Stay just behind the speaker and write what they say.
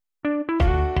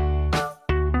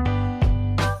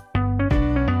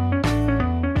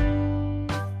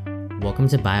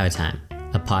welcome to Biotime,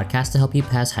 a podcast to help you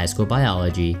pass high school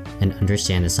biology and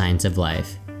understand the science of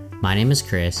life. My name is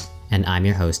Chris, and I'm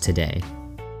your host today.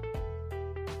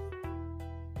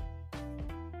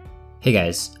 Hey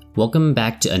guys, welcome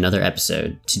back to another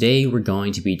episode. Today we're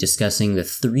going to be discussing the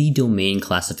 3-domain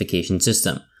classification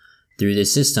system. Through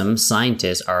this system,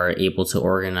 scientists are able to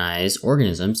organize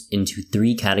organisms into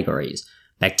 3 categories: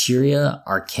 bacteria,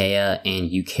 archaea, and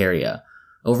eukarya.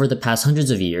 Over the past hundreds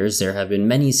of years, there have been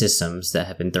many systems that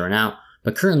have been thrown out,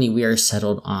 but currently we are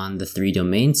settled on the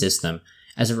 3-domain system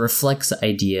as it reflects the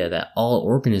idea that all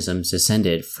organisms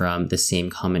descended from the same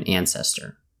common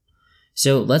ancestor.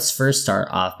 So let's first start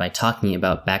off by talking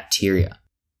about bacteria.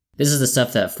 This is the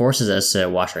stuff that forces us to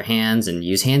wash our hands and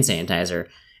use hand sanitizer,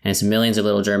 and it's millions of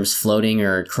little germs floating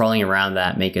or crawling around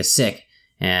that make us sick.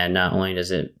 And not only does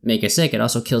it make us sick, it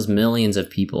also kills millions of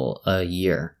people a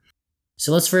year.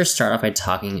 So let's first start off by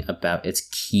talking about its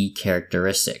key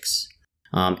characteristics.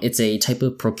 It's a type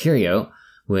of prokaryote,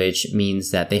 which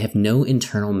means that they have no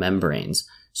internal membranes.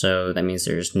 So that means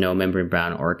there's no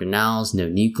membrane-bound organelles, no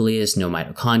nucleus, no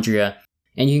mitochondria.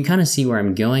 And you can kind of see where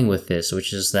I'm going with this,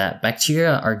 which is that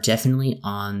bacteria are definitely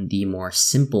on the more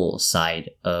simple side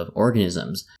of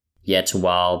organisms. Yet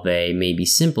while they may be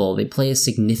simple, they play a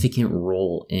significant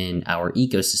role in our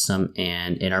ecosystem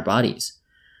and in our bodies.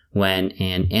 When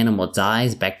an animal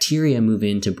dies, bacteria move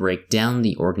in to break down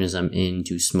the organism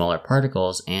into smaller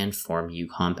particles and form new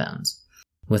compounds.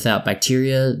 Without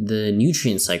bacteria, the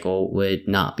nutrient cycle would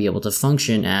not be able to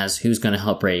function, as who's going to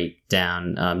help break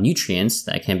down nutrients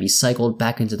that can be cycled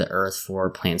back into the earth for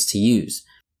plants to use.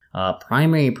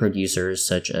 Primary producers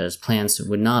such as plants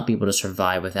would not be able to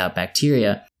survive without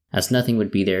bacteria, as nothing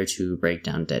would be there to break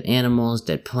down dead animals,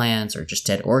 dead plants, or just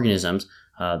dead organisms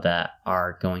that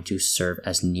are going to serve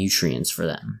as nutrients for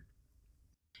them.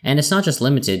 And it's not just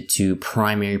limited to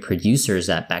primary producers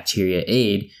that bacteria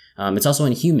aid, it's also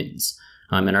in humans.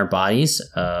 In our bodies,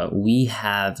 we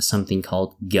have something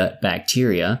called gut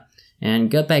bacteria, and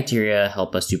gut bacteria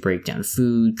help us to break down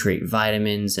food, create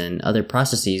vitamins, and other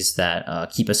processes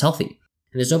that keep us healthy.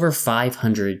 And there's over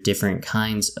 500 different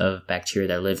kinds of bacteria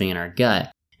that are living in our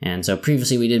gut. And so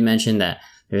previously we did mention that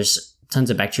there's tons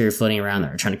of bacteria floating around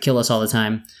that are trying to kill us all the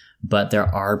time, but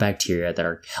there are bacteria that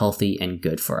are healthy and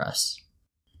good for us.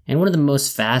 And one of the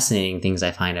most fascinating things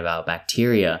I find about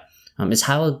bacteria is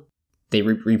how they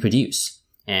reproduce.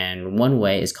 And one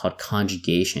way is called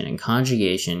conjugation. And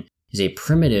conjugation is a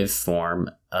primitive form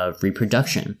of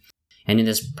reproduction. And in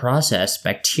this process,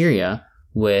 bacteria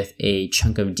with a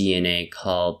chunk of DNA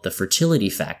called the fertility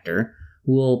factor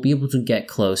will be able to get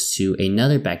close to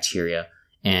another bacteria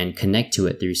and connect to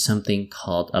it through something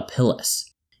called a pilus.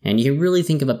 And you can really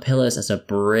think of a pilus as a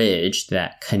bridge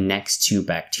that connects to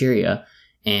bacteria.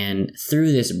 And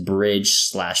through this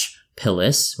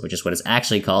bridge/pilus, which is what it's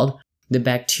actually called, the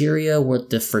bacteria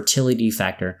with the fertility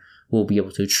factor will be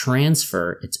able to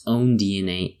transfer its own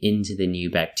DNA into the new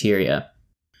bacteria.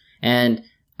 And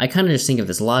I kind of just think of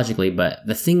this logically, but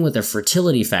the thing with the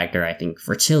fertility factor, I think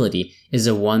fertility is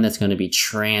the one that's going to be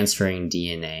transferring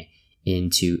DNA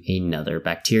into another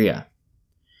bacteria.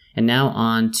 And now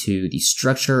on to the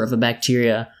structure of a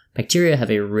bacteria. Bacteria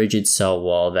have a rigid cell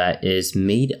wall that is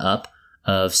made up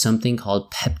of something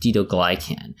called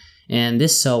peptidoglycan. And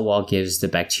this cell wall gives the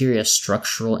bacteria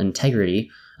structural integrity,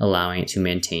 allowing it to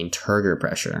maintain turgor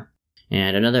pressure.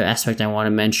 And another aspect I want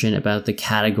to mention about the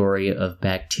category of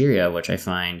bacteria, which I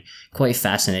find quite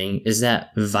fascinating, is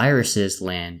that viruses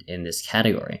land in this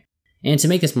category. And to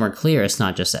make this more clear, it's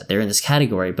not just that they're in this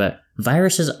category, but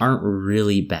viruses aren't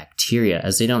really bacteria,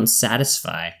 as they don't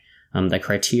satisfy the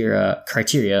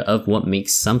criteria of what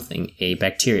makes something a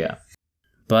bacteria.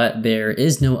 But there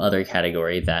is no other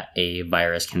category that a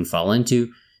virus can fall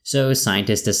into, so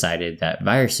scientists decided that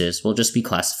viruses will just be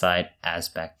classified as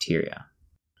bacteria.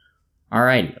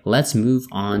 Alright, let's move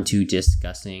on to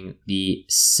discussing the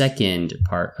second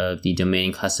part of the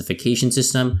domain classification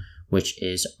system, which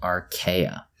is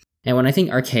archaea. And when I think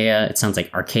archaea, it sounds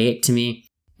like archaic to me,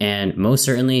 and most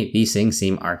certainly these things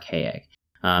seem archaic.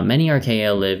 Many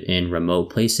archaea live in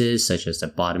remote places, such as the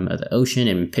bottom of the ocean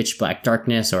in pitch black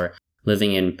darkness, or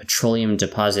living in petroleum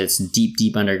deposits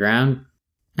deep underground.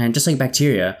 And just like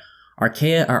bacteria,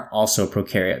 archaea are also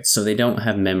prokaryotes, so they don't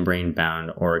have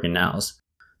membrane-bound organelles.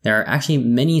 There are actually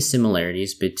many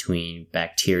similarities between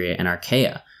bacteria and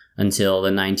archaea. Until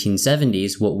the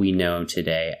 1970s, what we know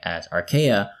today as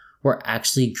archaea were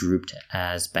actually grouped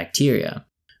as bacteria.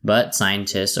 But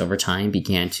scientists over time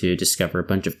began to discover a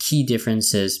bunch of key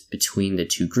differences between the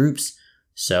two groups,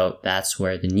 so that's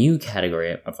where the new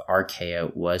category of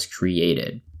archaea was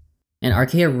created. And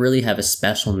archaea really have a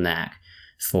special knack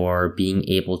for being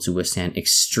able to withstand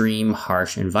extreme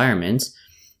harsh environments.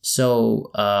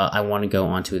 So I want to go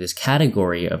on to this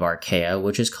category of archaea,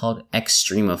 which is called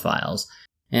extremophiles.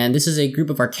 And this is a group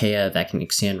of archaea that can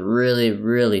withstand really,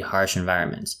 really harsh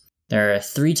environments. There are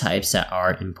 3 types that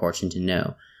are important to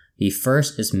know. The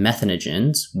first is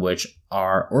methanogens, which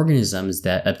are organisms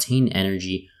that obtain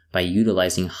energy by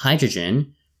utilizing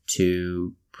hydrogen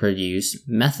to produce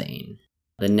methane.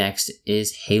 The next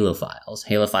is halophiles.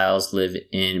 Halophiles live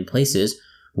in places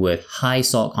with high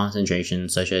salt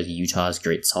concentrations, such as Utah's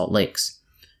Great Salt Lakes.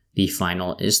 The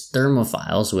final is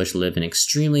thermophiles, which live in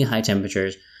extremely high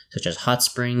temperatures, such as hot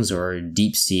springs or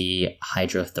deep sea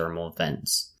hydrothermal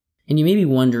vents. And you may be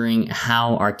wondering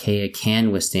how archaea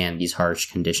can withstand these harsh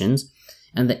conditions,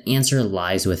 and the answer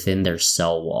lies within their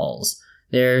cell walls.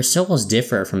 Their cell walls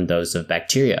differ from those of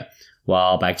bacteria.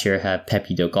 While bacteria have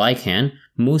peptidoglycan,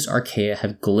 most archaea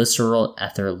have glycerol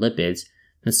ether lipids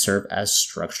that serve as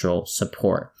structural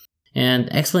support. And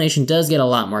the explanation does get a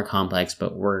lot more complex,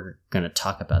 but we're going to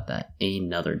talk about that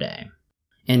another day.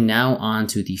 And now on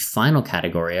to the final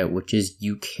category, which is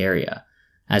eukarya.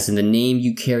 As in the name,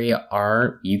 eukarya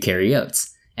are eukaryotes.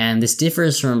 And this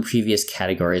differs from previous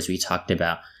categories we talked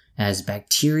about, as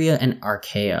bacteria and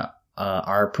archaea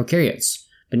are prokaryotes.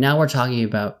 But now we're talking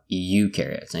about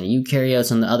eukaryotes. And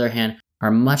eukaryotes, on the other hand,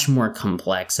 are much more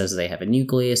complex, as they have a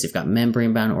nucleus, they've got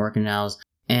membrane-bound organelles,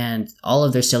 and all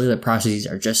of their cellular processes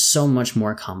are just so much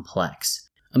more complex.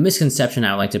 A misconception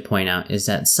I would like to point out is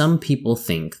that some people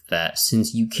think that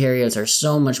since eukaryotes are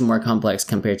so much more complex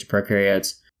compared to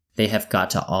prokaryotes, they have got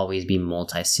to always be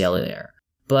multicellular.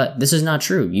 But this is not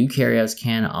true. Eukaryotes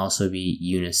can also be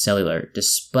unicellular,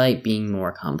 despite being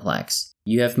more complex.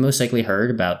 You have most likely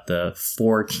heard about the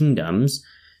 4 kingdoms,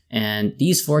 and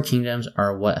these 4 kingdoms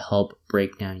are what help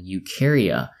break down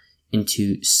eukarya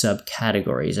into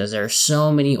subcategories, as there are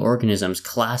so many organisms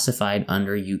classified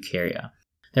under eukarya.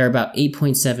 There are about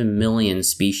 8.7 million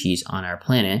species on our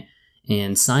planet,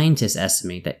 and scientists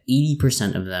estimate that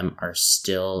 80% of them are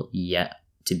still yet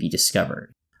to be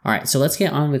discovered. Alright, so let's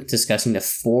get on with discussing the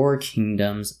 4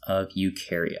 kingdoms of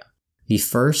eukarya. The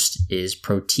first is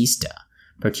Protista.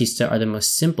 Protista are the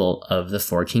most simple of the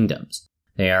 4 kingdoms.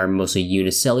 They are mostly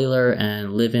unicellular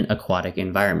and live in aquatic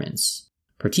environments.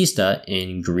 Protista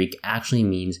in Greek actually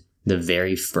means the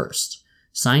very first.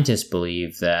 Scientists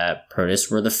believe that protists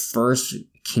were the first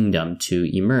kingdom to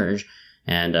emerge,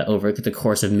 and over the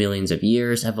course of millions of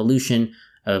years, evolution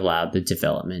allowed the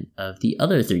development of the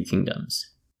other 3 kingdoms.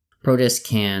 Protists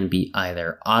can be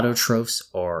either autotrophs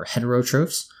or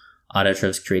heterotrophs.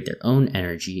 Autotrophs create their own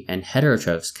energy, and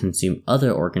heterotrophs consume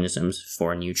other organisms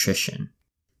for nutrition.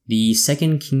 The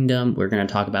second kingdom we're going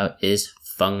to talk about is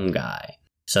fungi.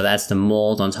 So that's the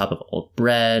mold on top of old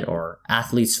bread or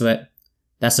athlete's foot.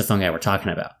 That's the fungi we're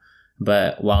talking about.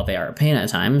 But while they are a pain at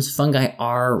times, fungi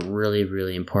are really,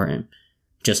 really important.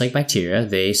 Just like bacteria,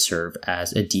 they serve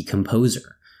as a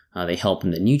decomposer. They help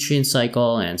in the nutrient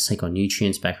cycle and cycle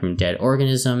nutrients back from dead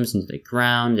organisms into the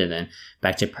ground and then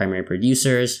back to primary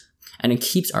producers. And it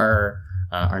keeps our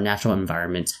natural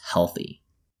environments healthy.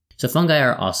 So fungi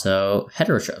are also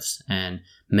heterotrophs, and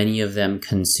many of them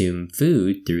consume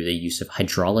food through the use of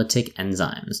hydrolytic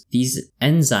enzymes. These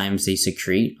enzymes they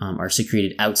secrete are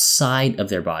secreted outside of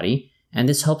their body, and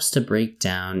this helps to break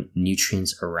down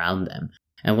nutrients around them.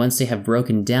 And once they have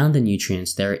broken down the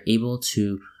nutrients, they're able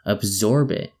to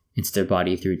absorb it into their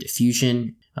body through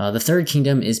diffusion. The third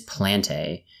kingdom is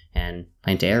Plantae, and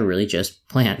Plantae are really just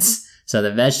plants. So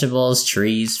the vegetables,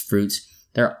 trees, fruits,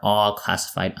 they're all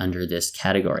classified under this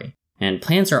category. And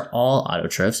plants are all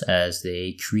autotrophs as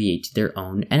they create their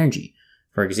own energy.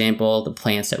 For example, the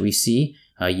plants that we see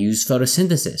use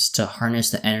photosynthesis to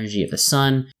harness the energy of the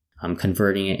sun,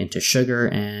 converting it into sugar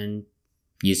and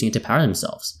using it to power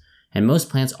themselves. And most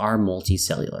plants are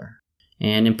multicellular.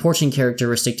 An important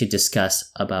characteristic to discuss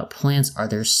about plants are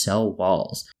their cell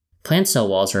walls. Plant cell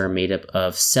walls are made up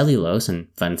of cellulose, and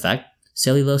fun fact,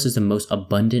 cellulose is the most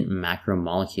abundant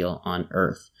macromolecule on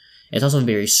Earth. It's also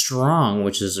very strong,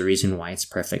 which is the reason why it's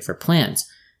perfect for plants,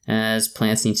 as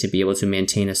plants need to be able to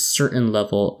maintain a certain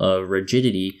level of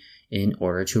rigidity in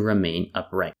order to remain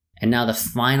upright. And now the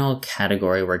final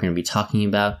category we're going to be talking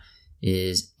about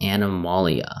is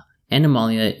Animalia.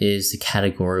 Animalia is the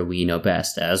category we know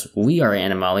best, as we are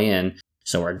Animalia, and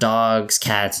so are dogs,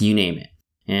 cats, you name it.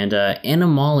 And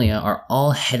Animalia are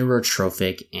all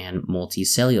heterotrophic and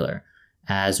multicellular.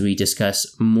 As we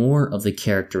discuss more of the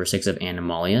characteristics of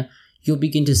Animalia, you'll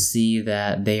begin to see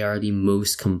that they are the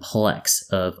most complex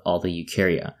of all the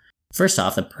eukarya. First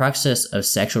off, the process of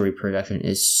sexual reproduction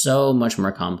is so much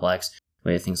more complex,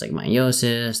 with things like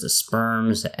meiosis, the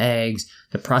sperms, the eggs.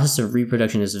 The process of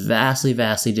reproduction is vastly,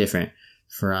 vastly different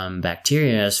from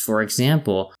bacteria. As for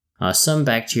example, some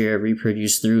bacteria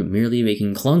reproduce through merely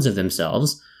making clones of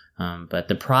themselves, but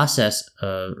the process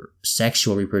of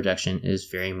sexual reproduction is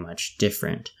very much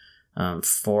different.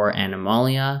 For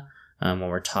Animalia, when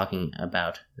we're talking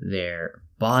about their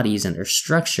bodies and their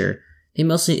structure, they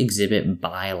mostly exhibit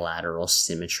bilateral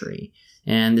symmetry.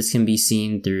 And this can be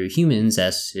seen through humans,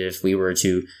 as if we were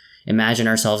to imagine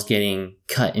ourselves getting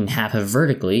cut in half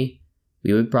vertically,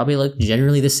 we would probably look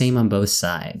generally the same on both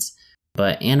sides.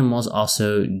 But animals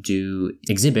also do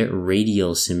exhibit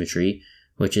radial symmetry,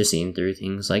 which is seen through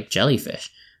things like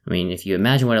jellyfish. I mean, if you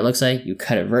imagine what it looks like, you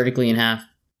cut it vertically in half,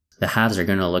 the halves are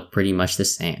going to look pretty much the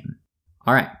same.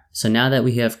 Alright, so now that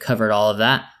we have covered all of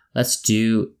that, let's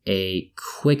do a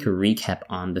quick recap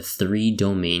on the 3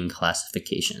 domain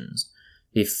classifications.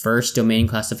 The first domain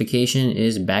classification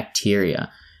is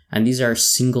bacteria, and these are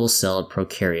single-celled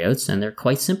prokaryotes, and they're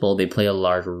quite simple. They play a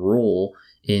large role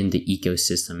in the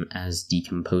ecosystem as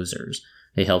decomposers.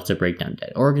 They help to break down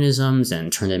dead organisms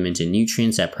and turn them into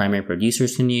nutrients that primary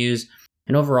producers can use,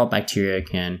 and overall bacteria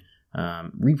can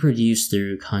reproduce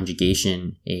through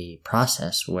conjugation, a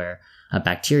process where a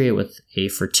bacteria with a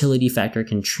fertility factor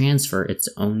can transfer its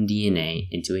own DNA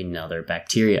into another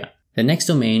bacteria. The next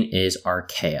domain is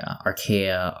archaea.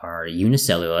 Archaea are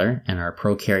unicellular and are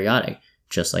prokaryotic,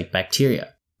 just like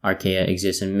bacteria. Archaea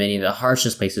exist in many of the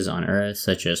harshest places on Earth,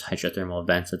 such as hydrothermal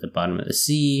vents at the bottom of the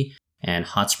sea and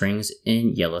hot springs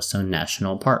in Yellowstone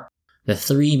National Park. The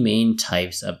 3 main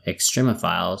types of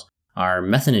extremophiles are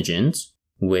methanogens,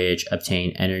 which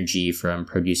obtain energy from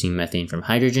producing methane from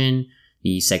hydrogen.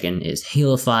 The second is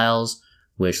halophiles,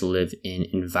 which live in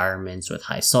environments with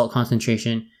high salt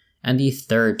concentration. And the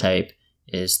third type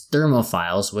is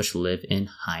thermophiles, which live in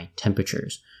high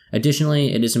temperatures.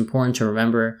 Additionally, it is important to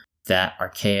remember that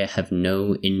archaea have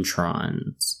no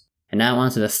introns. And now on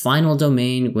to the final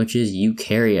domain, which is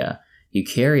eukarya.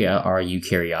 Eukarya are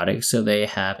eukaryotic, so they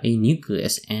have a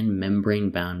nucleus and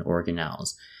membrane-bound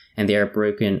organelles. And they are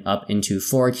broken up into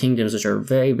 4 kingdoms, which are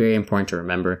very, very important to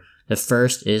remember. The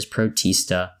first is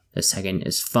Protista, the second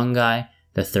is fungi,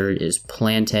 the third is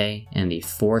Plantae, and the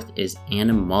fourth is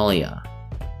Animalia.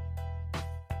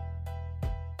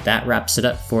 That wraps it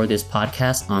up for this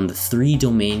podcast on the 3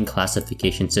 domain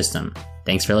classification system.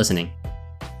 Thanks for listening.